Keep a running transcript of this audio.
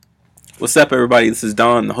What's up, everybody? This is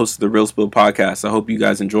Don, the host of the Real Spill podcast. I hope you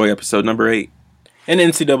guys enjoy episode number 8. In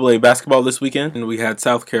NCAA basketball this weekend, we had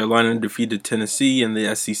South Carolina defeated Tennessee in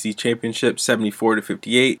the SEC Championship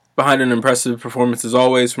 74-58. Behind an impressive performance as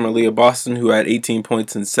always from Aaliyah Boston, who had 18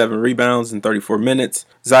 points and 7 rebounds in 34 minutes.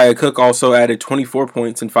 Zia Cook also added 24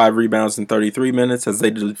 points and 5 rebounds in 33 minutes as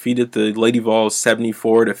they defeated the Lady Vols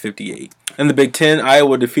 74-58. In the Big Ten,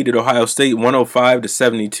 Iowa defeated Ohio State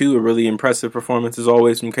 105-72, a really impressive performance as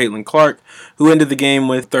always from Caitlin Clark, who ended the game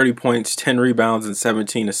with 30 points, 10 rebounds, and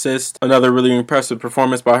 17 assists. Another really impressive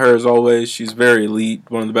performance by her as always. She's very elite,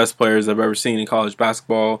 one of the best players I've ever seen in college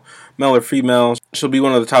basketball, male or female. She'll be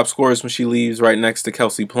one of the top scorers when she leaves, right next to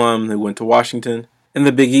Kelsey Plum, who went to Washington. In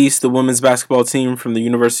the Big East, the women's basketball team from the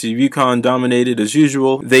University of UConn dominated as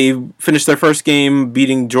usual. They finished their first game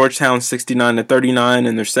beating Georgetown 69-39.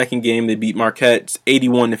 In their second game, they beat Marquette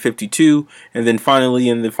 81-52. And then finally,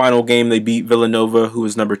 in the final game, they beat Villanova, who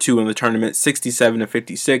was number 2 in the tournament,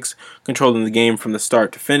 67-56, controlling the game from the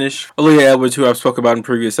start to finish. Aaliyah Edwards, who I've spoken about in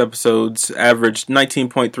previous episodes, averaged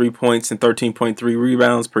 19.3 points and 13.3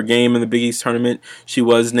 rebounds per game in the Big East tournament. She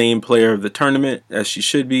was named player of the tournament, as she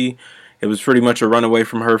should be. It was pretty much a runaway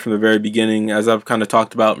from her from the very beginning, as I've kind of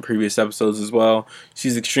talked about in previous episodes as well.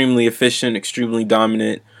 She's extremely efficient, extremely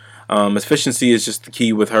dominant. Efficiency is just the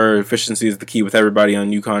key with her. Efficiency is the key with everybody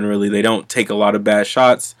on UConn, really. They don't take a lot of bad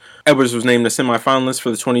shots. Edwards was named a semifinalist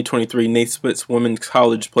for the 2023 Naismith's Women's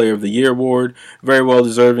College Player of the Year award. Very well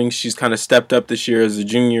deserving. She's kind of stepped up this year as a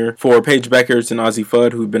junior. For Paige Beckers and Ozzie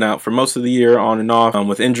Fudd, who've been out for most of the year on and off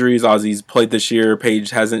with injuries. Ozzie's played this year.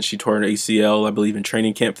 Paige hasn't. She tore an ACL, I believe, in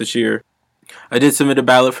training camp this year. I did submit a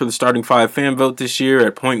ballot for the starting 5 fan vote this year.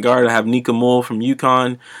 At point guard, I have Nika Mull from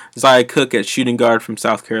UConn, Zia Cook at shooting guard from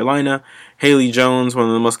South Carolina, Haley Jones, one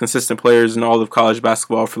of the most consistent players in all of college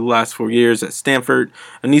basketball for the last 4 years at Stanford,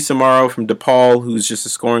 Anissa Morrow from DePaul, who's just a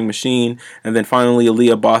scoring machine, and then finally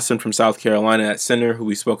Aaliyah Boston from South Carolina at center, who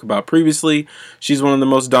we spoke about previously. She's one of the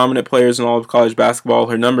most dominant players in all of college basketball.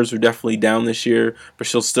 Her numbers are definitely down this year, but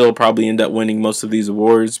she'll still probably end up winning most of these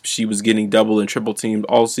awards. She was getting double and triple teamed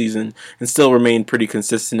all season and still remained pretty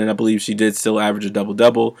consistent, and I believe she did still average a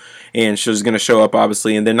double-double, and she was going to show up,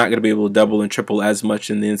 obviously, and they're not going to be able to double and triple as much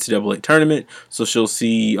in the NCAA tournament. So she'll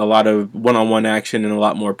see a lot of one-on-one action and a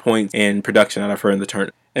lot more points and production out of her in the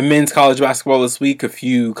tournament. In men's college basketball this week, a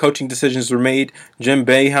few coaching decisions were made. Jim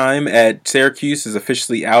Boeheim at Syracuse is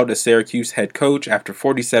officially out as Syracuse head coach after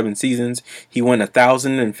 47 seasons. He won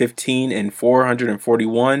 1,015 and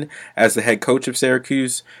 441 as the head coach of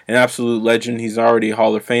Syracuse. An absolute legend. He's already a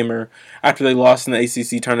Hall of Famer. After they lost in the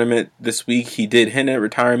ACC tournament this week, he did hint at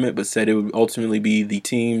retirement, but said it would ultimately be the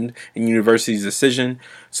team and university's decision.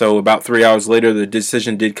 So about 3 hours later, the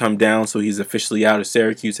decision did come down, so he's officially out as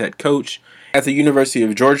Syracuse head coach. At the University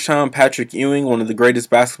of Georgetown, Patrick Ewing, one of the greatest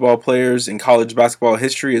basketball players in college basketball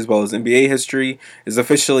history as well as NBA history, is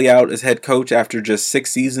officially out as head coach after just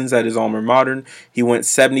 6 seasons at his alma mater. He went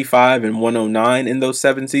 75 and 109 in those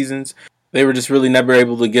 7 seasons. They were just really never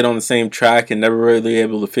able to get on the same track and never really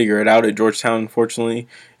able to figure it out at Georgetown, unfortunately.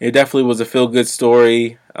 It definitely was a feel-good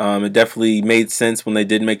story. It definitely made sense when they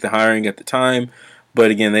did make the hiring at the time.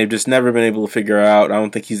 But again, they've just never been able to figure it out. I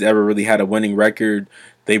don't think he's ever really had a winning record.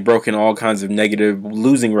 They've broken all kinds of negative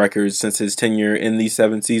losing records since his tenure in these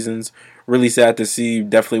 7 seasons. Really sad to see.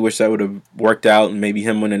 Definitely wish that would have worked out and maybe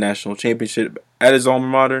him win a national championship at his alma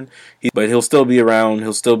mater. But he'll still be around.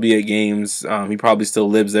 He'll still be at games. He probably still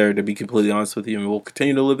lives there, to be completely honest with you, and will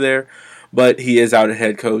continue to live there. But he is out as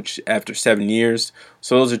head coach after 7 years.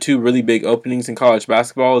 So those are 2 really big openings in college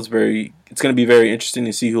basketball. It's going to be very interesting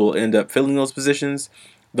to see who will end up filling those positions.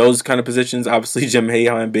 Those kind of positions, obviously Jim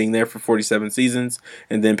Boeheim being there for 47 seasons,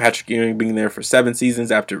 and then Patrick Ewing being there for 7 seasons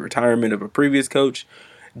after retirement of a previous coach,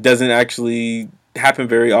 doesn't actually happen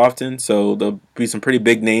very often. So there'll be some pretty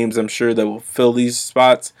big names, I'm sure, that will fill these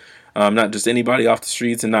spots. Not just anybody off the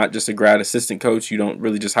streets and not just a grad assistant coach. You don't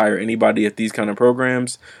really just hire anybody at these kind of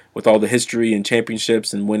programs with all the history and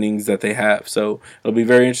championships and winnings that they have. So it'll be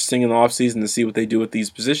very interesting in the offseason to see what they do with these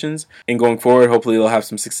positions. And going forward, hopefully they'll have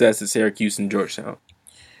some success at Syracuse and Georgetown.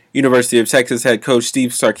 University of Texas head coach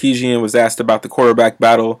Steve Sarkisian was asked about the quarterback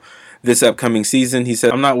battle this upcoming season. He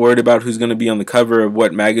said, "I'm not worried about who's going to be on the cover of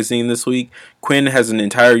what magazine this week. Quinn has an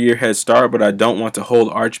entire year head start, but I don't want to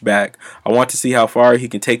hold Arch back. I want to see how far he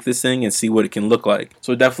can take this thing and see what it can look like."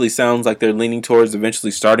 So it definitely sounds like they're leaning towards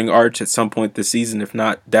eventually starting Arch at some point this season, if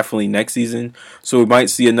not definitely next season. So we might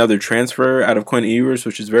see another transfer out of Quinn Ewers,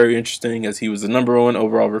 which is very interesting as he was the number 1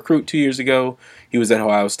 overall recruit 2 years ago. He was at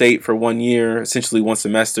Ohio State for 1 year, essentially 1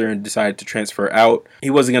 semester, and decided to transfer out. He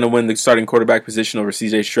wasn't going to win the starting quarterback position over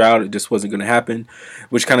C.J. Stroud. it just wasn't going to happen,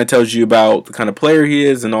 which kind of tells you about the kind of player he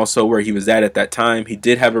is and also where he was at that time. He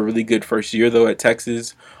did have a really good first year, though, at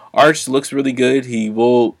Texas. Arch looks really good. He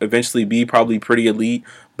will eventually be probably pretty elite,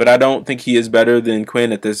 but I don't think he is better than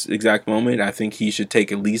Quinn at this exact moment. I think he should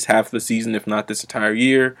take at least half the season, if not this entire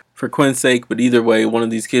year, for Quinn's sake. But either way, one of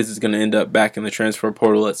these kids is going to end up back in the transfer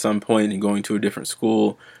portal at some point and going to a different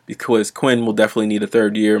school, because Quinn will definitely need a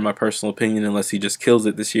third year, in my personal opinion, unless he just kills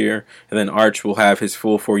it this year. And then Arch will have his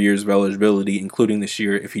full 4 years of eligibility, including this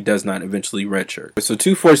year, if he does not eventually redshirt. So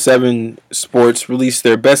 247 Sports released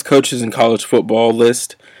their best coaches in college football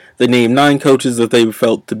list. They named 9 coaches that they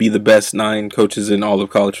felt to be the best 9 coaches in all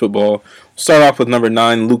of college football. We'll start off with number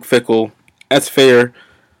 9, Luke Fickell. That's fair.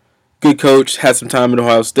 Good coach. Had some time at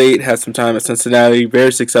Ohio State. Had some time at Cincinnati.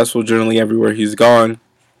 Very successful generally everywhere he's gone.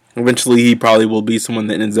 Eventually, he probably will be someone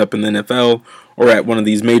that ends up in the NFL or at one of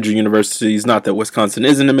these major universities. Not that Wisconsin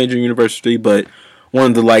isn't a major university, but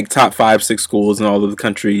one of the top 5-6 schools in all of the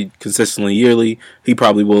country consistently yearly. He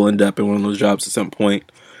probably will end up in one of those jobs at some point.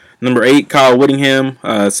 Number 8, Kyle Whittingham,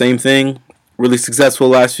 same thing. Really successful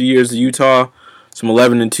the last few years at Utah. Some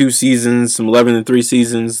 11-2 seasons, some 11-3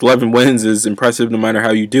 seasons. 11 wins is impressive no matter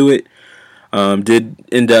how you do it. Did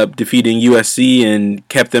end up defeating USC and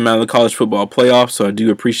kept them out of the college football playoff, so I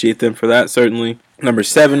do appreciate them for that, certainly. Number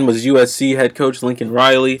 7 was USC head coach Lincoln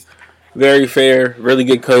Riley. Very fair, really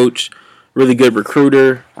good coach, really good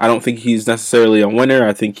recruiter. I don't think he's necessarily a winner.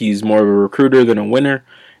 I think he's more of a recruiter than a winner.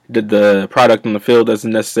 The product on the field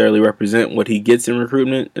doesn't necessarily represent what he gets in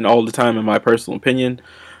recruitment and all the time, in my personal opinion.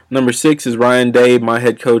 Number 6 is Ryan Day, my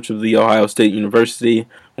head coach of the Ohio State University.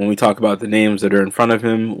 When we talk about the names that are in front of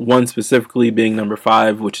him, one specifically being number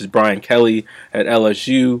 5, which is Brian Kelly at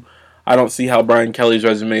LSU. I don't see how Brian Kelly's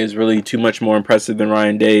resume is really too much more impressive than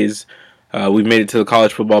Ryan Day's. We've made it to the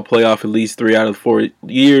college football playoff at least 3 out of 4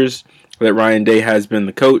 years that Ryan Day has been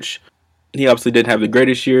the coach. He obviously didn't have the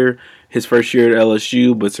greatest year his first year at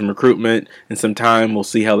LSU, but some recruitment and some time, we'll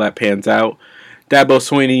see how that pans out. Dabo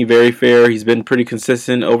Swinney, very fair. He's been pretty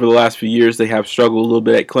consistent over the last few years. They have struggled a little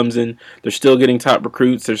bit at Clemson. They're still getting top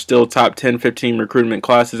recruits. They're still top 10, 15 recruitment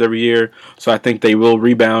classes every year, so I think they will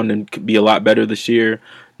rebound and be a lot better this year.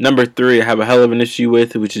 Number 3, I have a hell of an issue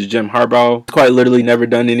with, which is Jim Harbaugh. He's quite literally never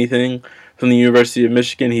done anything from the University of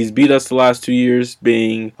Michigan. He's beat us the last 2 years,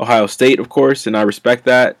 being Ohio State, of course, and I respect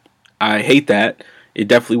that. I hate that. It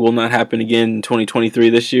definitely will not happen again in 2023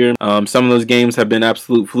 this year. Some of those games have been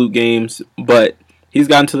absolute fluke games, but he's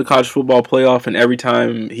gotten to the college football playoff, and every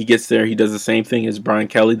time he gets there, he does the same thing as Brian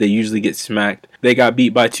Kelly. They usually get smacked. They got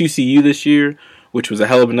beat by 2CU this year, which was a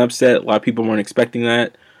hell of an upset. A lot of people weren't expecting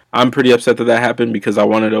that. I'm pretty upset that happened because I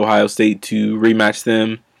wanted Ohio State to rematch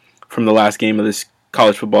them from the last game of this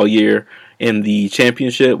college football year in the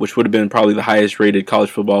championship, which would have been probably the highest rated college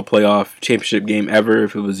football playoff championship game ever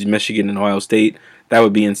if it was Michigan and Ohio State. That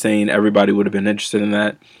would be insane. Everybody would have been interested in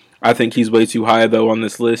that. I think he's way too high, though, on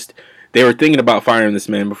this list. They were thinking about firing this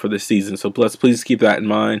man before this season, so please keep that in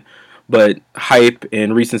mind. But hype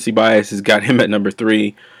and recency bias has got him at number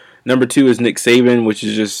 3. Number 2 is Nick Saban, which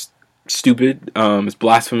is just stupid. It's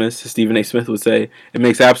blasphemous, as Stephen A. Smith would say. It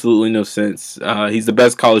makes absolutely no sense. He's the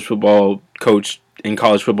best college football coach in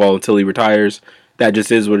college football until he retires. That just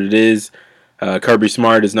is what it is. Kirby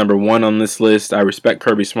Smart is number 1 on this list. I respect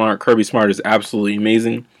Kirby Smart. Kirby Smart is absolutely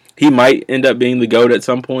amazing. He might end up being the GOAT at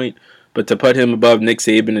some point, but to put him above Nick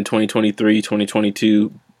Saban in 2023,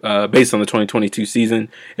 2022, based on the 2022 season,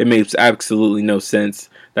 it makes absolutely no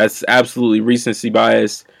sense. That's absolutely recency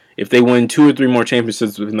bias. If they win 2 or 3 more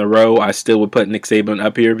championships in a row, I still would put Nick Saban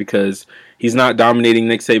up here because he's not dominating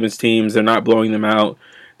Nick Saban's teams. They're not blowing them out.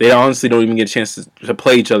 They honestly don't even get a chance to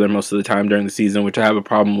play each other most of the time during the season, which I have a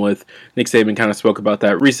problem with. Nick Saban kind of spoke about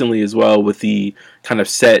that recently as well with the kind of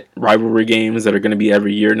set rivalry games that are going to be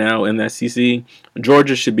every year now in the SEC.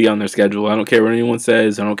 Georgia should be on their schedule. I don't care what anyone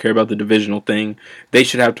says. I don't care about the divisional thing. They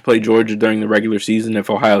should have to play Georgia during the regular season if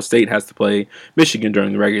Ohio State has to play Michigan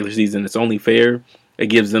during the regular season. It's only fair. It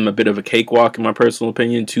gives them a bit of a cakewalk, in my personal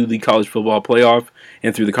opinion, to the college football playoff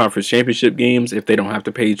and through the conference championship games if they don't have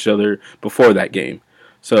to play each other before that game.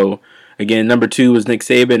 So, again, number 2 is Nick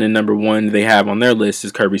Saban, and number 1 they have on their list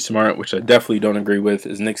is Kirby Smart, which I definitely don't agree with,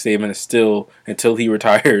 as Nick Saban is still, until he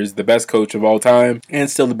retires, the best coach of all time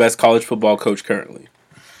and still the best college football coach currently.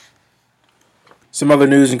 Some other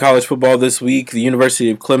news in college football this week. The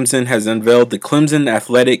University of Clemson has unveiled the Clemson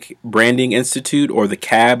Athletic Branding Institute, or the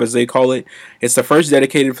CAB as they call it. It's the first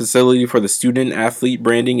dedicated facility for the student-athlete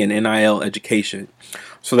branding and NIL education.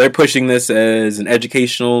 So they're pushing this as an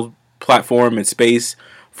educational platform and space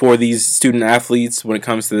for these student athletes when it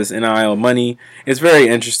comes to this NIL money. It's very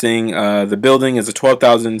interesting. The building is a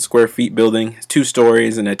 12,000 square feet building, 2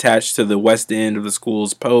 stories, and attached to the west end of the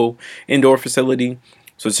school's Poe indoor facility.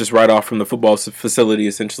 So it's just right off from the football facility,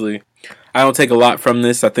 essentially. I don't take a lot from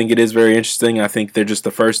this. I think it is very interesting. I think they're just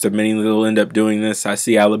the first of many that will end up doing this. I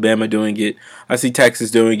see Alabama doing it. I see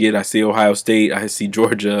Texas doing it. I see Ohio State. I see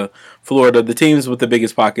Georgia, Florida. The teams with the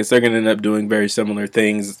biggest pockets, they're going to end up doing very similar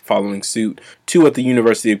things, following suit to what the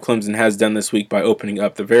University of Clemson has done this week by opening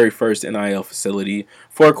up the very first NIL facility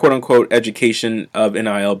for quote-unquote education of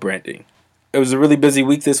NIL branding. It was a really busy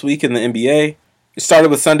week this week in the NBA. It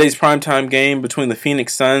started with Sunday's primetime game between the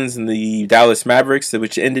Phoenix Suns and the Dallas Mavericks,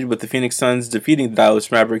 which ended with the Phoenix Suns defeating the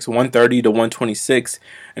Dallas Mavericks 130 to 126.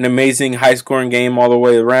 An amazing high-scoring game all the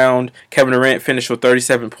way around. Kevin Durant finished with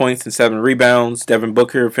 37 points and 7 rebounds. Devin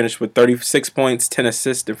Booker finished with 36 points, 10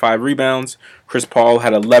 assists, and 5 rebounds. Chris Paul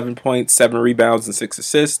had 11 points, 7 rebounds, and 6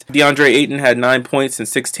 assists. DeAndre Ayton had 9 points and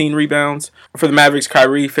 16 rebounds. For the Mavericks,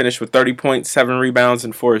 Kyrie finished with 30 points, 7 rebounds,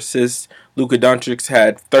 and 4 assists. Luka Doncic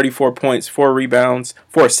had 34 points, 4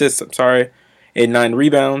 assists, and 9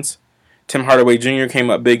 rebounds. Tim Hardaway Jr. came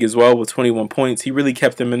up big as well with 21 points. He really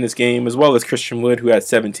kept them in this game, as well as Christian Wood, who had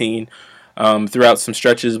 17 throughout some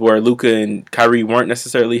stretches where Luka and Kyrie weren't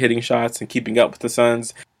necessarily hitting shots and keeping up with the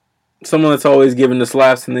Suns. Someone that's always given us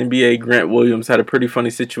laughs in the NBA, Grant Williams, had a pretty funny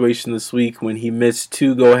situation this week when he missed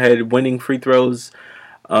 2 go-ahead winning free throws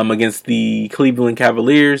against the Cleveland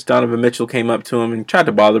Cavaliers. Donovan Mitchell came up to him and tried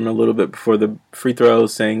to bother him a little bit before the free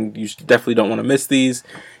throws, saying, "You definitely don't want to miss these."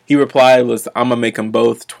 He replied, "I'm going to make them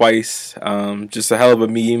both twice." Just a hell of a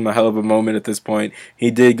meme, a hell of a moment at this point. He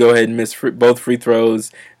did go ahead and miss both free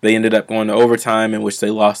throws. They ended up going to overtime, in which they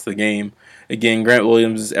lost the game. Again, Grant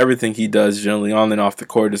Williams, everything he does generally on and off the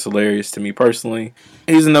court is hilarious to me personally.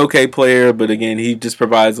 He's an okay player, but again, he just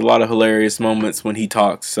provides a lot of hilarious moments when he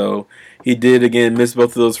talks. So he did, again, miss both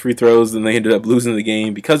of those free throws, and they ended up losing the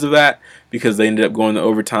game because of that, because they ended up going to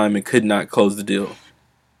overtime and could not close the deal.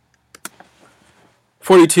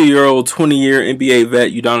 42-year-old, 20-year NBA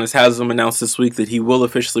vet Udonis Haslem announced this week that he will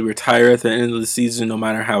officially retire at the end of the season no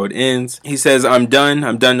matter how it ends. He says, I'm done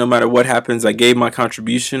no matter what happens. I gave my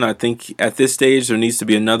contribution. I think at this stage there needs to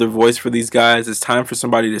be another voice for these guys. It's time for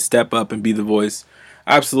somebody to step up and be the voice."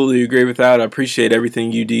 I absolutely agree with that. I appreciate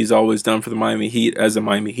everything UD's always done for the Miami Heat as a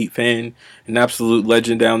Miami Heat fan. An absolute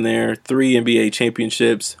legend down there. 3 NBA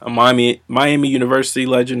championships. A Miami University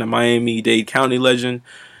legend. A Miami-Dade County legend.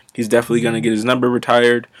 He's definitely going to get his number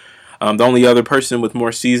retired. The only other person with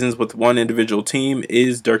more seasons with one individual team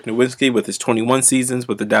is Dirk Nowitzki with his 21 seasons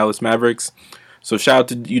with the Dallas Mavericks. So shout out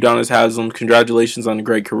to Udonis Haslem. Congratulations on a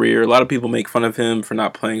great career. A lot of people make fun of him for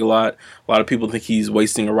not playing a lot. A lot of people think he's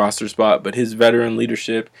wasting a roster spot, but his veteran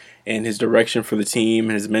leadership and his direction for the team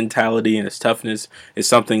and his mentality and his toughness is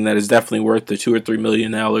something that is definitely worth the $2 or $3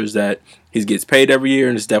 million that he gets paid every year,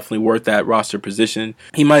 and it's definitely worth that roster position.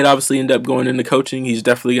 He might obviously end up going into coaching. He's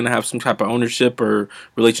definitely going to have some type of ownership or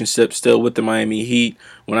relationship still with the Miami Heat.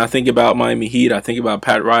 When I think about Miami Heat, I think about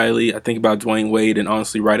Pat Riley, I think about Dwayne Wade, and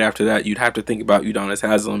honestly, right after that, you'd have to think about Udonis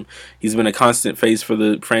Haslem. He's been a constant face for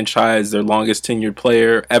the franchise, their longest tenured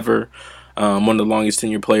player ever. One of the longest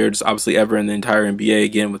tenured players, obviously, ever in the entire NBA,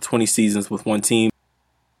 again, with 20 seasons with one team.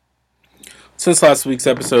 Since last week's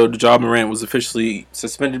episode, Ja Morant was officially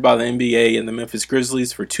suspended by the NBA and the Memphis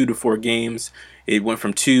Grizzlies for 2 to 4 games. It went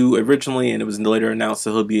from 2 originally, and it was later announced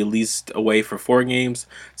that he'll be at least away for 4 games.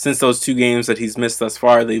 Since those 2 games that he's missed thus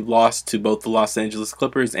far, they've lost to both the Los Angeles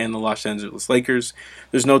Clippers and the Los Angeles Lakers.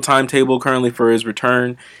 There's no timetable currently for his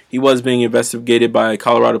return. He was being investigated by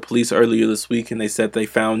Colorado police earlier this week, and they said they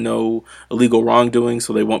found no illegal wrongdoing,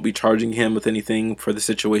 so they won't be charging him with anything for the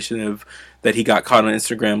situation of that he got caught on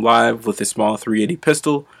Instagram Live with a small .380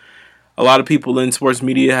 pistol. A lot of people in sports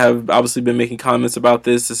media have obviously been making comments about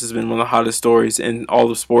this. This has been one of the hottest stories in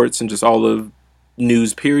all of sports and just all of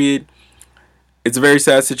news, period. It's a very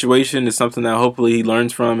sad situation. It's something that hopefully he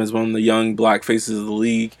learns from as one of the young black faces of the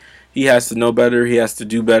league. He has to know better. He has to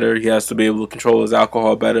do better. He has to be able to control his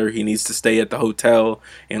alcohol better. He needs to stay at the hotel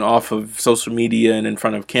and off of social media and in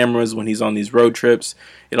front of cameras when he's on these road trips.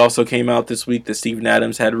 It also came out this week that Steven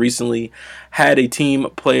Adams had recently had a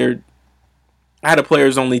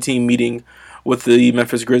players-only team meeting with the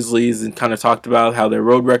Memphis Grizzlies and kind of talked about how their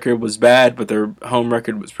road record was bad, but their home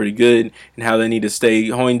record was pretty good, and how they need to stay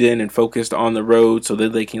honed in and focused on the road so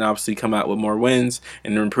that they can obviously come out with more wins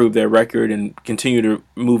and improve their record and continue to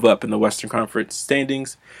move up in the Western Conference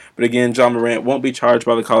standings. But again, Ja Morant won't be charged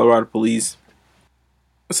by the Colorado police.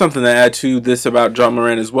 Something to add to this about Ja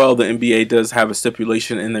Morant as well, the NBA does have a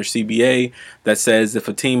stipulation in their CBA that says if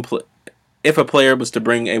a team If a player was to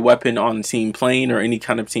bring a weapon on the team plane or any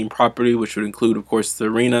kind of team property, which would include, of course, the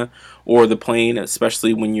arena or the plane,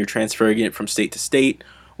 especially when you're transferring it from state to state,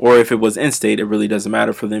 or if it was in-state, it really doesn't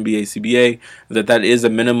matter for the NBA CBA, that is a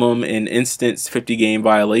minimum and instance 50-game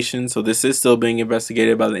violation. So this is still being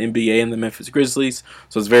investigated by the NBA and the Memphis Grizzlies.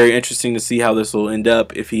 So it's very interesting to see how this will end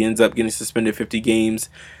up if he ends up getting suspended 50 games.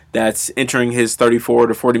 That's entering his $34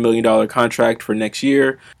 to $40 million contract for next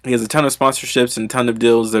year. He has a ton of sponsorships and a ton of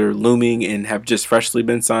deals that are looming and have just freshly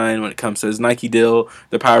been signed when it comes to his Nike deal,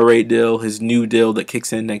 the Powerade deal, his new deal that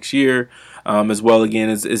kicks in next year. As well, again,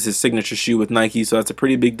 is his signature shoe with Nike. So that's a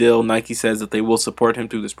pretty big deal. Nike says that they will support him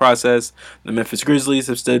through this process. The Memphis Grizzlies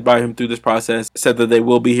have stood by him through this process, said that they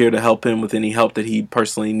will be here to help him with any help that he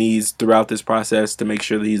personally needs throughout this process to make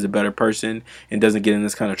sure that he's a better person and doesn't get in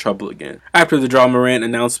this kind of trouble again. After the Ja Morant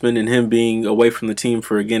announcement and him being away from the team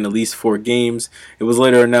for, again, at least 4 games, it was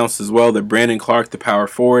later announced as well that Brandon Clark, the power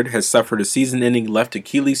forward, has suffered a season-ending left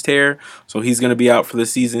Achilles tear, so he's going to be out for the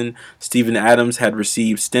season. Steven Adams had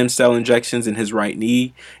received stem cell injections in his right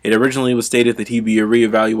knee. It originally was stated that he'd be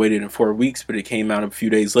reevaluated in 4 weeks, but it came out a few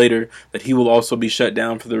days later that he will also be shut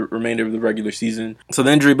down for the remainder of the regular season. So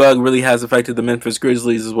the injury bug really has affected the Memphis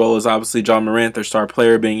Grizzlies, as well as obviously Ja Morant, their star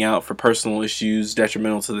player, being out for personal issues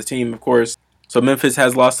detrimental to the team, of course. So Memphis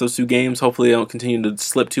has lost those 2 games. Hopefully they don't continue to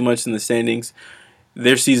slip too much in the standings.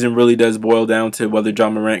 Their season really does boil down to whether Ja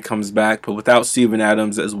Morant comes back, but without Steven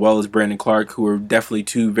Adams as well as Brandon Clark, who are definitely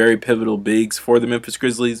 2 very pivotal bigs for the Memphis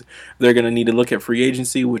Grizzlies, they're going to need to look at free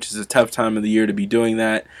agency, which is a tough time of the year to be doing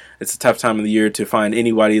that. It's a tough time of the year to find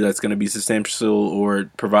anybody that's going to be substantial or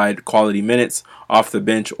provide quality minutes off the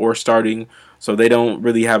bench or starting. So they don't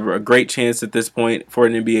really have a great chance at this point for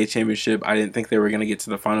an NBA championship. I didn't think they were going to get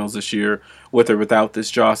to the finals this year with or without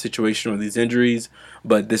this jaw situation or these injuries,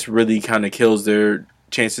 but this really kind of kills their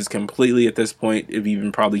chances completely at this point of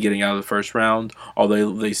even probably getting out of the first round,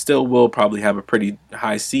 although they still will probably have a pretty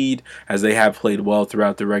high seed as they have played well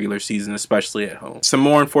throughout the regular season, especially at home. Some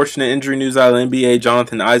more unfortunate injury news out of the NBA.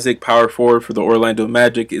 Jonathan Isaac, power forward for the Orlando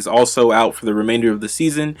Magic, is also out for the remainder of the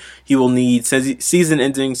season. He will need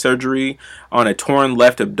season-ending surgery on a torn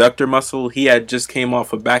left abductor muscle. He had just came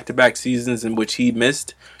off of back-to-back seasons in which he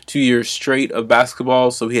missed 2 years straight of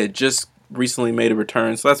basketball, so he had just recently made a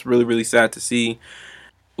return, so that's really, really sad to see.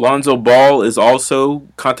 Lonzo Ball is also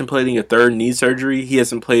contemplating a 3rd knee surgery. He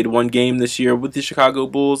hasn't played 1 game this year with the Chicago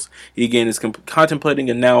Bulls. He again is contemplating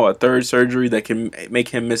a 3rd surgery that can make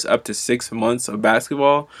him miss up to 6 months of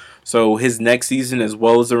basketball. So his next season as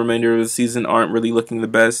well as the remainder of the season aren't really looking the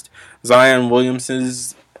best. Zion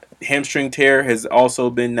Williamson's hamstring tear has also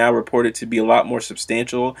been now reported to be a lot more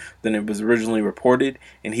substantial than it was originally reported,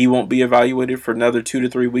 and he won't be evaluated for another 2 to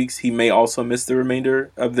 3 weeks. He may also miss the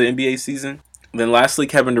remainder of the NBA season. Then lastly,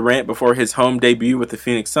 Kevin Durant, before his home debut with the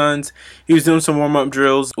Phoenix Suns, he was doing some warm-up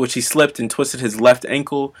drills, which he slipped and twisted his left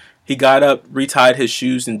ankle. He got up, retied his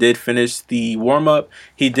shoes, and did finish the warm-up.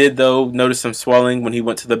 He did, though, notice some swelling when he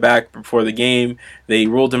went to the back before the game. They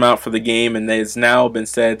ruled him out for the game, and it's now been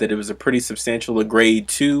said that it was a pretty substantial, a grade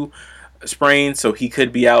 2 sprain, so he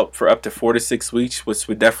could be out for up to 4 to 6 weeks, which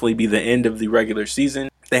would definitely be the end of the regular season.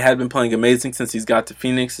 They had been playing amazing since he's got to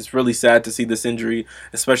Phoenix. It's really sad to see this injury,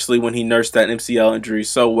 especially when he nursed that MCL injury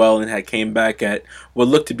so well and had came back at what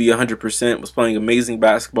looked to be 100%, was playing amazing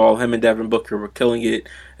basketball. Him and Devin Booker were killing it.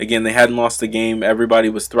 Again, they hadn't lost a game. Everybody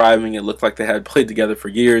was thriving. It looked like they had played together for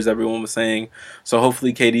years, everyone was saying. So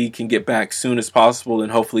hopefully KD can get back soon as possible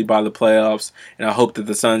and hopefully by the playoffs. And I hope that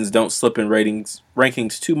the Suns don't slip in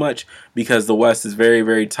rankings too much because the West is very,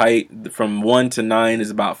 very tight. From 1 to 9 is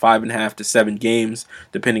about 5.5 to 7 games,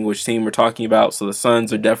 depending which team we're talking about. So the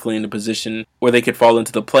Suns are definitely in a position where they could fall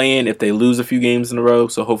into the play-in if they lose a few games in a row.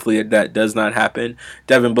 So hopefully that does not happen.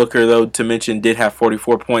 Devin Booker, though, to mention, did have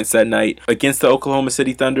 44 points that night against the Oklahoma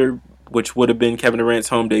City Thunder, which would have been Kevin Durant's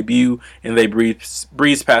home debut, and they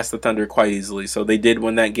breezed past the Thunder quite easily. So they did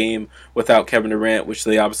win that game without Kevin Durant, which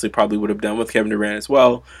they obviously probably would have done with Kevin Durant as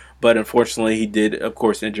well. But unfortunately, he did, of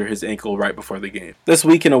course, injure his ankle right before the game. This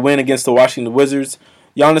week in a win against the Washington Wizards,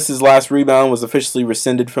 Giannis's last rebound was officially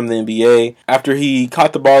rescinded from the NBA. After he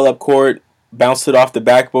caught the ball up court, bounced it off the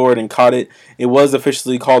backboard and caught it, it was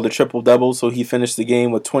officially called a triple-double, so he finished the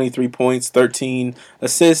game with 23 points, 13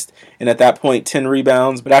 assists, and at that point 10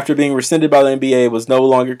 rebounds. But after being rescinded by the NBA, it was no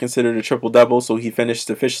longer considered a triple-double, so he finished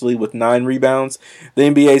officially with 9 rebounds. The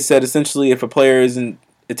NBA said essentially if a player isn't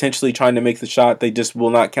intentionally trying to make the shot, they just will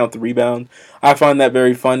not count the rebound. I find that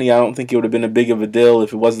very funny. I don't think it would have been a big of a deal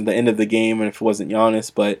if it wasn't the end of the game and if it wasn't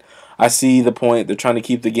Giannis, but I see the point. They're trying to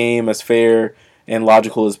keep the game as fair and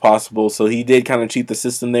logical as possible. So he did kind of cheat the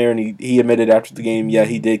system there, and he admitted after the game, yeah,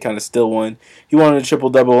 he did kind of steal one. He wanted a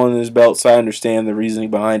triple-double on his belt, so I understand the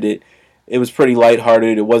reasoning behind it. It was pretty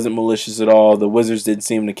lighthearted. It wasn't malicious at all. The Wizards didn't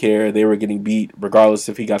seem to care. They were getting beat regardless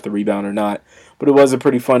if he got the rebound or not. But it was a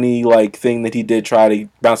pretty funny thing that he did try to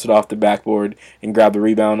bounce it off the backboard and grab the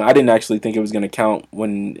rebound. I didn't actually think it was going to count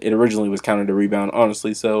when it originally was counted a rebound,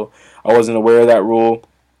 honestly. So I wasn't aware of that rule.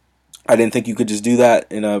 I didn't think you could just do that.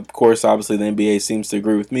 And of course, obviously, the NBA seems to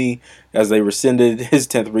agree with me as they rescinded his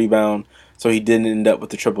 10th rebound. So he didn't end up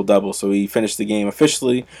with the triple-double. So he finished the game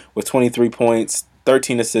officially with 23 points,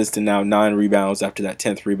 13 assists, and now 9 rebounds after that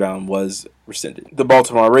 10th rebound was rescinded. The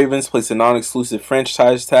Baltimore Ravens placed a non-exclusive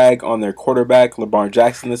franchise tag on their quarterback, Lamar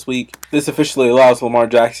Jackson, this week. This officially allows Lamar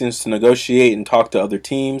Jackson to negotiate and talk to other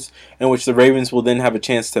teams, in which the Ravens will then have a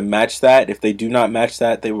chance to match that. If they do not match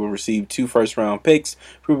that, they will receive 2 first-round picks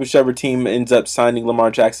for whichever team ends up signing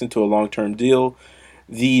Lamar Jackson to a long-term deal.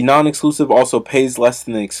 The non-exclusive also pays less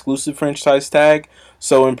than the exclusive franchise tag.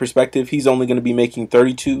 So in perspective, he's only going to be making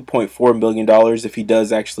 $32.4 million if he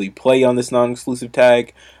does actually play on this non-exclusive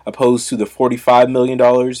tag, opposed to the $45 million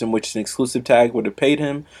in which an exclusive tag would have paid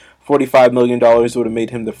him. $45 million would have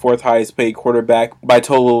made him the 4th highest paid quarterback by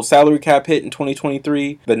total salary cap hit in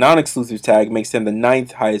 2023. The non-exclusive tag makes him the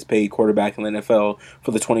 9th highest paid quarterback in the NFL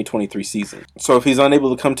for the 2023 season. So if he's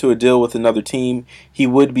unable to come to a deal with another team, he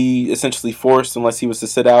would be essentially forced, unless he was to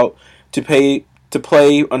sit out, to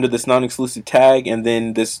play under this non-exclusive tag, and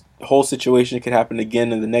then this whole situation could happen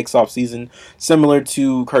again in the next offseason. Similar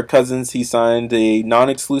to Kirk Cousins, he signed a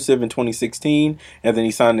non-exclusive in 2016, and then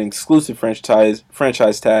he signed an exclusive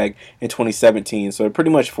franchise tag in 2017. So it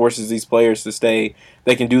pretty much forces these players to stay.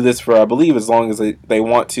 They can do this for, I believe, as long as they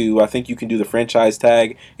want to. I think you can do the franchise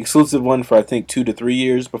tag exclusive one for, I think, 2 to 3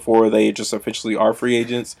 years before they just officially are free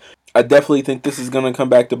agents. I definitely think this is going to come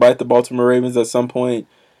back to bite the Baltimore Ravens at some point.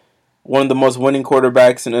 One of the most winning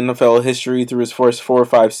quarterbacks in NFL history through his first 4 or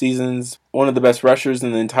 5 seasons. One of the best rushers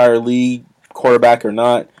in the entire league, quarterback or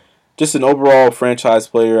not. Just an overall franchise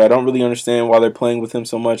player. I don't really understand why they're playing with him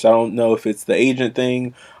so much. I don't know if it's the agent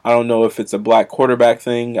thing. I don't know if it's a black quarterback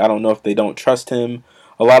thing. I don't know if they don't trust him.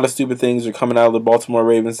 A lot of stupid things are coming out of the Baltimore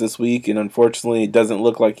Ravens this week, and unfortunately it doesn't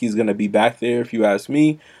look like he's going to be back there, if you ask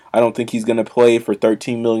me. I don't think he's going to play for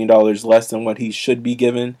 $13 million less than what he should be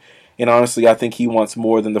given. And honestly, I think he wants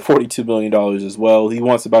more than the $42 million as well. He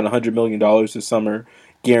wants about $100 million this summer,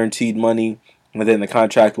 guaranteed money, and then the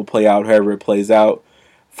contract will play out however it plays out.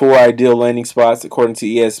 4 ideal landing spots, according to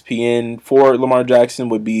ESPN, for Lamar Jackson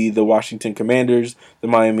would be the Washington Commanders, the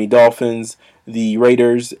Miami Dolphins, the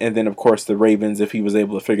Raiders, and then, of course, the Ravens if he was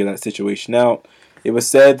able to figure that situation out. It was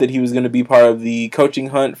said that he was going to be part of the coaching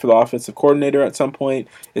hunt for the offensive coordinator at some point.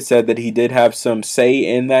 It said that he did have some say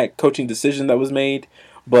in that coaching decision that was made.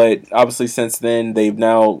 But obviously since then, they've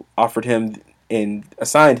now offered him and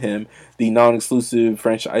assigned him the non-exclusive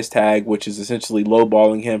franchise tag, which is essentially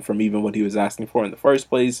lowballing him from even what he was asking for in the first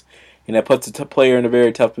place. And that puts a player in a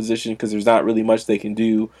very tough position because there's not really much they can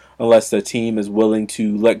do unless the team is willing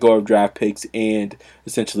to let go of draft picks and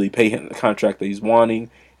essentially pay him the contract that he's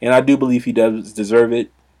wanting. And I do believe he does deserve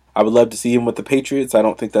it. I would love to see him with the Patriots. I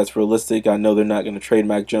don't think that's realistic. I know they're not going to trade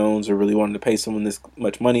Mac Jones or really wanting to pay someone this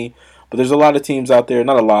much money. But there's a lot of teams out there,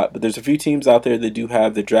 not a lot, but there's a few teams out there that do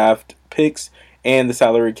have the draft picks and the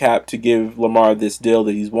salary cap to give Lamar this deal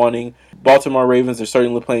that he's wanting. Baltimore Ravens are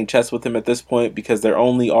certainly playing chess with him at this point because there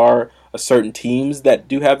only are a certain teams that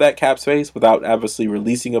do have that cap space without obviously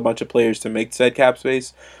releasing a bunch of players to make said cap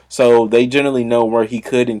space. So they generally know where he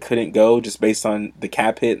could and couldn't go just based on the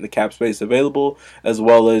cap hit and the cap space available, as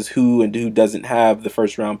well as who and who doesn't have the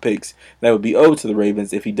first round picks that would be owed to the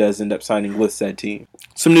Ravens if he does end up signing with said team.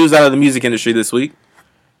 Some news out of the music industry this week.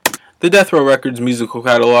 The Death Row Records musical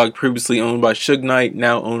catalog, previously owned by Suge Knight,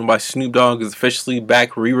 now owned by Snoop Dogg, is officially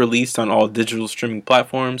back re-released on all digital streaming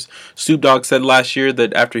platforms. Snoop Dogg said last year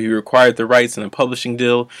that after he acquired the rights in a publishing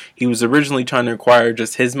deal, he was originally trying to acquire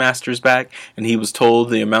just his masters back, and he was told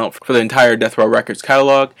the amount for the entire Death Row Records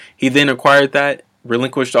catalog. He then acquired that,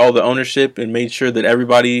 relinquished all the ownership, and made sure that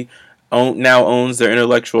everybody now owns their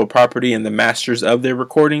intellectual property and the masters of their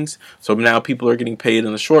recordings. So now people are getting paid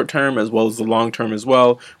in the short term as well as the long term as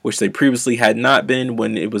well, which they previously had not been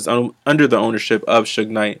when it was under the ownership of Suge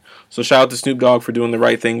Knight. So shout out to Snoop Dogg for doing the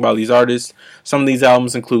right thing by these artists. Some of these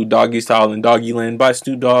albums include Doggy Style and Doggyland by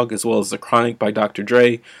Snoop Dogg, as well as The Chronic by Dr.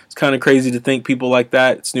 Dre. It's kind of crazy to think people like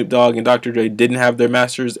that, Snoop Dogg and Dr. Dre, didn't have their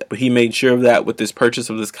masters, but he made sure of that with this purchase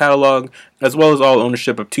of this catalog, as well as all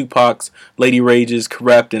ownership of Tupac's, Lady Rage's,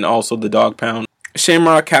 Corrupt, and also the Dog Pound.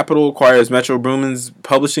 Shamrock Capital acquires Metro Boomin's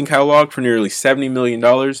publishing catalog for nearly $70 million.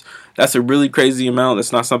 That's a really crazy amount.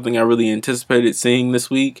 That's not something I really anticipated seeing this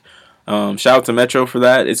week. Shout out to Metro for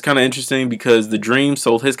that. It's kind of interesting because The Dream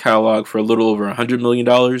sold his catalog for a little over $100 million.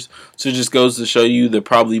 So it just goes to show you the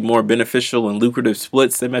probably more beneficial and lucrative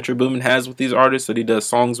splits that Metro Boomin has with these artists that he does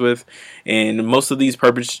songs with. And most of these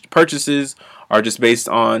purchases are just based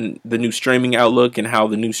on the new streaming outlook and how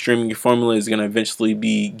the new streaming formula is going to eventually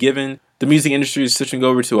be given. The music industry is switching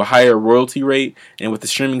over to a higher royalty rate, and with the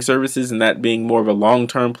streaming services and that being more of a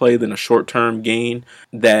long-term play than a short-term gain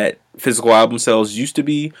that physical album sales used to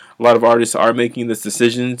be, a lot of artists are making this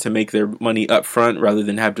decision to make their money up front rather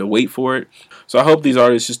than have to wait for it. So I hope these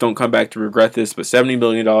artists just don't come back to regret this, but $70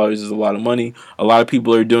 million is a lot of money. A lot of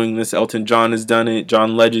people are doing this. Elton John has done it.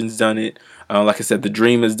 John Legend's done it. Like I said, The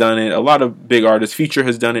Dream has done it. A lot of big artists. Future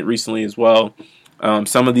has done it recently as well.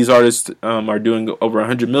 Some of these artists are doing over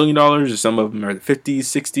 $100 million, or some of them are 50s,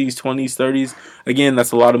 60s, 20s, 30s. Again,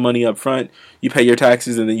 that's a lot of money up front. You pay your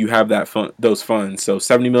taxes and then you have those funds. So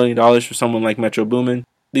 $70 million for someone like Metro Boomin.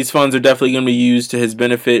 These funds are definitely going to be used to his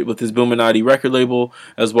benefit with his Boominati record label,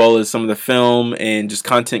 as well as some of the film and just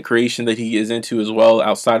content creation that he is into as well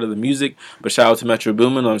outside of the music. But shout out to Metro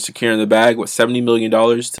Boomin on securing the bag with $70 million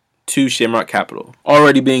to Shamrock Capital.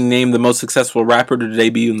 Already being named the most successful rapper to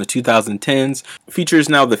debut in the 2010s, Future is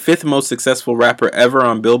now the 5th most successful rapper ever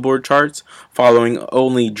on Billboard charts, following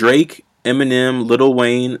only Drake, Eminem, Lil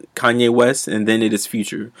Wayne, Kanye West, and then it is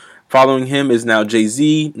Future. Following him is now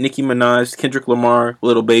Jay-Z, Nicki Minaj, Kendrick Lamar,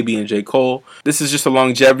 Lil Baby, and J. Cole. This is just a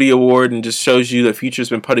longevity award and just shows you that Future's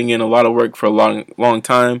been putting in a lot of work for a long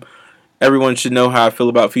time. Everyone should know how I feel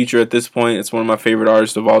about Future at this point. It's one of my favorite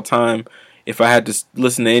artists of all time. If I had to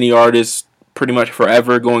listen to any artist pretty much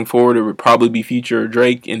forever going forward, it would probably be Future or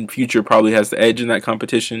Drake, and Future probably has the edge in that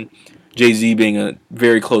competition, Jay-Z being a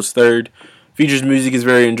very close third. Future's music is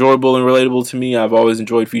very enjoyable and relatable to me. I've always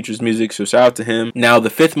enjoyed Future's music, so shout out to him. Now the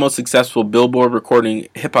 5th most successful Billboard recording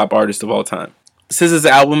hip-hop artist of all time. SZA's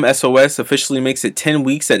album SOS officially makes it 10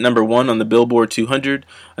 weeks at number 1 on the Billboard 200.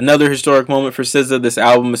 Another historic moment for SZA. This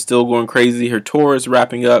album is still going crazy. Her tour is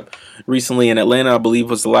wrapping up recently in Atlanta, I believe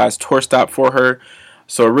was the last tour stop for her.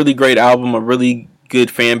 So a really great album, a really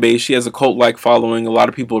good fan base. She has a cult-like following. A lot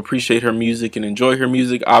of people appreciate her music and enjoy her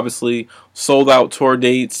music, obviously. Sold out tour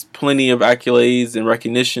dates, plenty of accolades and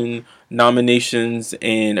recognition, nominations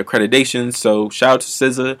and accreditations. So shout out to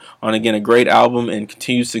SZA on again a great album and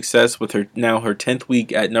continued success with her 10th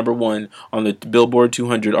week at number 1 on the Billboard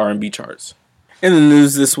 200 R&B charts. In the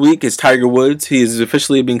news this week is Tiger Woods. He is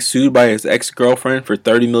officially being sued by his ex-girlfriend for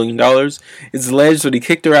 $30 million. It's alleged that he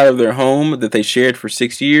kicked her out of their home that they shared for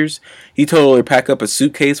 6 years. He told her to pack up a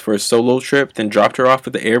suitcase for a solo trip, then dropped her off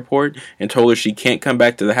at the airport and told her she can't come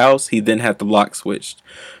back to the house. He then had the lock switched.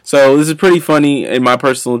 So this is pretty funny in my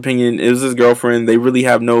personal opinion. It was his girlfriend. They really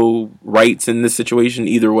have no rights in this situation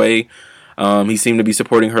either way. He seemed to be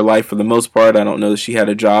supporting her life for the most part. I don't know that she had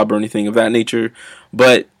a job or anything of that nature,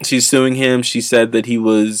 but she's suing him. She said that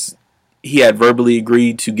he had verbally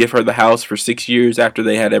agreed to give her the house for 6 years after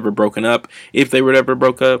they had ever broken up, if they would ever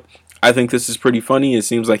broke up. I think this is pretty funny. It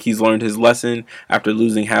seems like he's learned his lesson after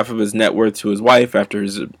losing half of his net worth to his wife after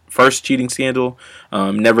his first cheating scandal.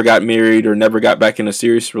 Never got married or never got back in a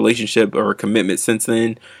serious relationship or a commitment since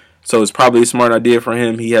then. So it's probably a smart idea for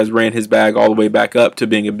him. He has ran his bag all the way back up to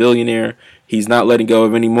being a billionaire. He's not letting go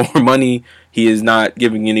of any more money. He is not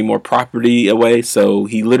giving any more property away. So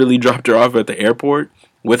he literally dropped her off at the airport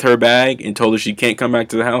with her bag and told her she can't come back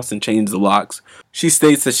to the house and change the locks. She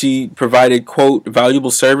states that she provided, quote,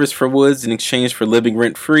 valuable service for Woods in exchange for living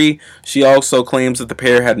rent-free. She also claims that the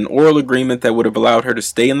pair had an oral agreement that would have allowed her to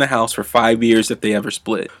stay in the house for 5 years if they ever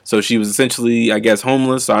split. So she was essentially, I guess,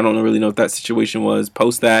 homeless. So I don't really know what that situation was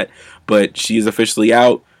post that, but she is officially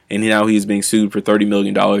out. And now he is being sued for $30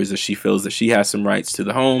 million as she feels that she has some rights to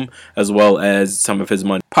the home as well as some of his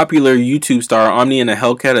money. Popular YouTube star Omniana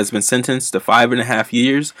Hellcat has been sentenced to 5.5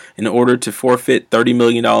 years in order to forfeit $30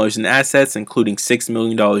 million in assets, including $6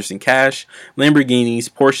 million in cash, Lamborghinis,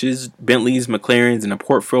 Porsches, Bentleys, McLarens, and a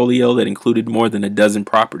portfolio that included more than a dozen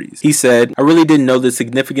properties. He said, "I really didn't know the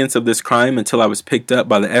significance of this crime until I was picked up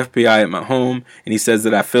by the FBI at my home," and he says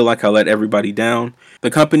that I feel like I let everybody down.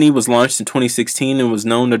 The company was launched in 2016 and was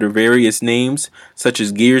known under various names, such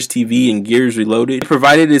as Gears TV and Gears Reloaded. It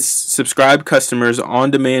provided its subscribed customers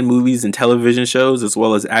on-demand movies and television shows, as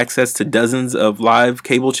well as access to dozens of live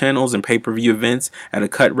cable channels and pay-per-view events at a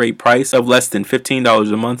cut-rate price of less than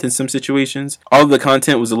 $15 a month in some situations. All of the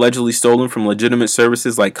content was allegedly stolen from legitimate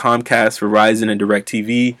services like Comcast, Verizon, and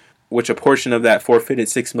DirecTV, which a portion of that forfeited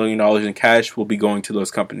 $6 million in cash will be going to those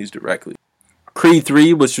companies directly. Creed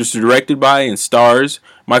 3, which was directed by and stars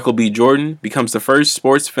Michael B. Jordan, becomes the first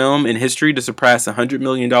sports film in history to surpass $100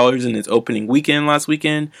 million in its opening weekend last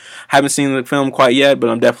weekend. Haven't seen the film quite yet, but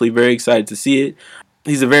I'm definitely very excited to see it.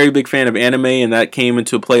 He's a very big fan of anime, and that came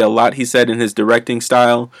into play a lot, he said, in his directing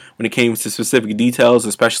style when it came to specific details,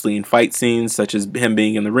 especially in fight scenes, such as him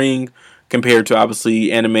being in the ring, compared to,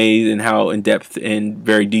 obviously, anime and how in-depth and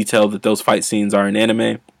very detailed that those fight scenes are in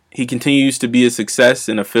anime. He continues to be a success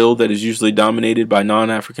in a field that is usually dominated by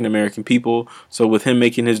non-African American people. So with him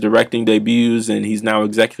making his directing debuts, and he's now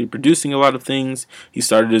executive producing a lot of things, he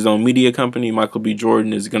started his own media company. Michael B.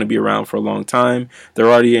 Jordan is going to be around for a long time.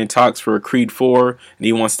 They're already in talks for Creed 4, and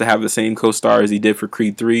he wants to have the same co-star as he did for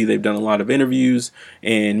Creed 3. They've done a lot of interviews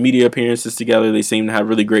and media appearances together. They seem to have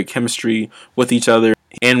really great chemistry with each other,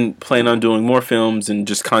 and plan on doing more films and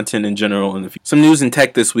just content in general in the future. Some news in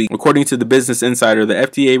tech this week. According to the Business Insider, the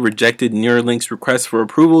FDA rejected Neuralink's request for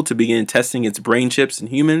approval to begin testing its brain chips in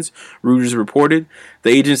humans, Reuters reported. The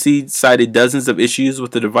agency cited dozens of issues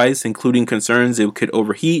with the device, including concerns it could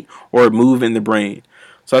overheat or move in the brain.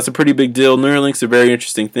 So that's a pretty big deal. Neuralink's a very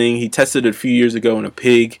interesting thing. He tested it a few years ago in a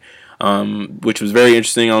pig, which was very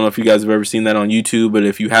interesting. I don't know if you guys have ever seen that on YouTube, but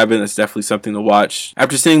if you haven't, it's definitely something to watch.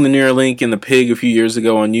 After seeing the Neuralink and the pig a few years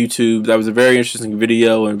ago on YouTube, that was a very interesting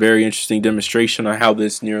video and very interesting demonstration on how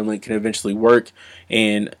this Neuralink can eventually work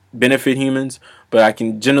and benefit humans. But I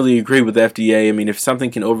can generally agree with the FDA. I mean, if something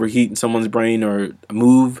can overheat in someone's brain or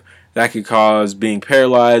move, that could cause being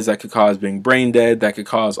paralyzed, that could cause being brain dead, that could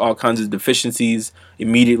cause all kinds of deficiencies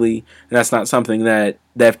immediately. And that's not something that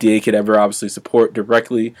the FDA could ever obviously support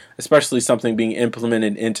directly, especially something being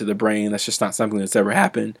implemented into the brain. That's just not something that's ever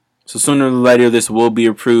happened. So sooner or later, this will be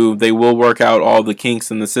approved. They will work out all the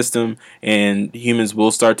kinks in the system, and humans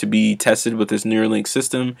will start to be tested with this Neuralink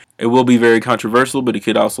system. It will be very controversial, but it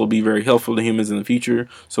could also be very helpful to humans in the future.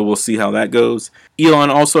 So we'll see how that goes.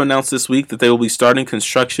 Elon also announced this week that they will be starting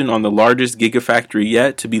construction on the largest gigafactory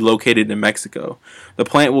yet to be located in Mexico. The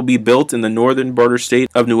plant will be built in the northern border state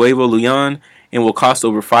of Nuevo Leon and will cost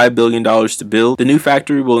over $5 billion to build. The new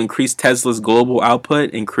factory will increase Tesla's global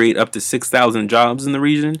output and create up to 6,000 jobs in the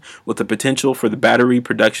region, with the potential for the battery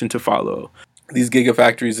production to follow. These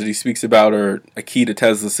gigafactories that he speaks about are a key to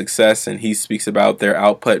Tesla's success, and he speaks about their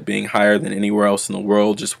output being higher than anywhere else in the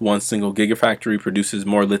world. Just one single gigafactory produces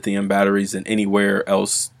more lithium batteries than anywhere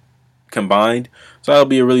else combined. So that'll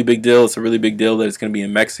be a really big deal. It's a really big deal that it's going to be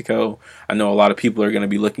in Mexico. I know a lot of people are going to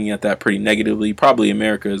be looking at that pretty negatively, probably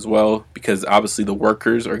America as well, because obviously the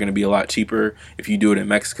workers are going to be a lot cheaper if you do it in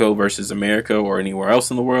Mexico versus America or anywhere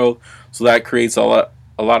else in the world. So that creates a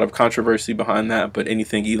lot of controversy behind that, but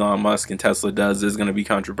anything Elon Musk and Tesla does is going to be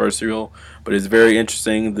controversial. But it's very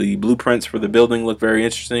interesting. The blueprints for the building look very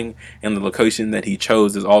interesting, and the location that he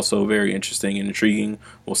chose is also very interesting and intriguing.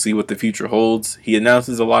 We'll see what the future holds. He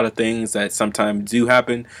announces a lot of things that sometimes do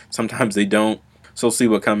happen, sometimes they don't. So we'll see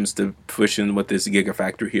what comes to fruition with this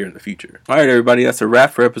gigafactory here in the future. All right, everybody, that's a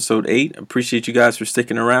wrap for episode 8. Appreciate you guys for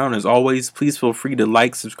sticking around. As always, please feel free to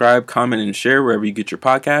like, subscribe, comment, and share wherever you get your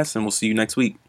podcasts, and we'll see you next week.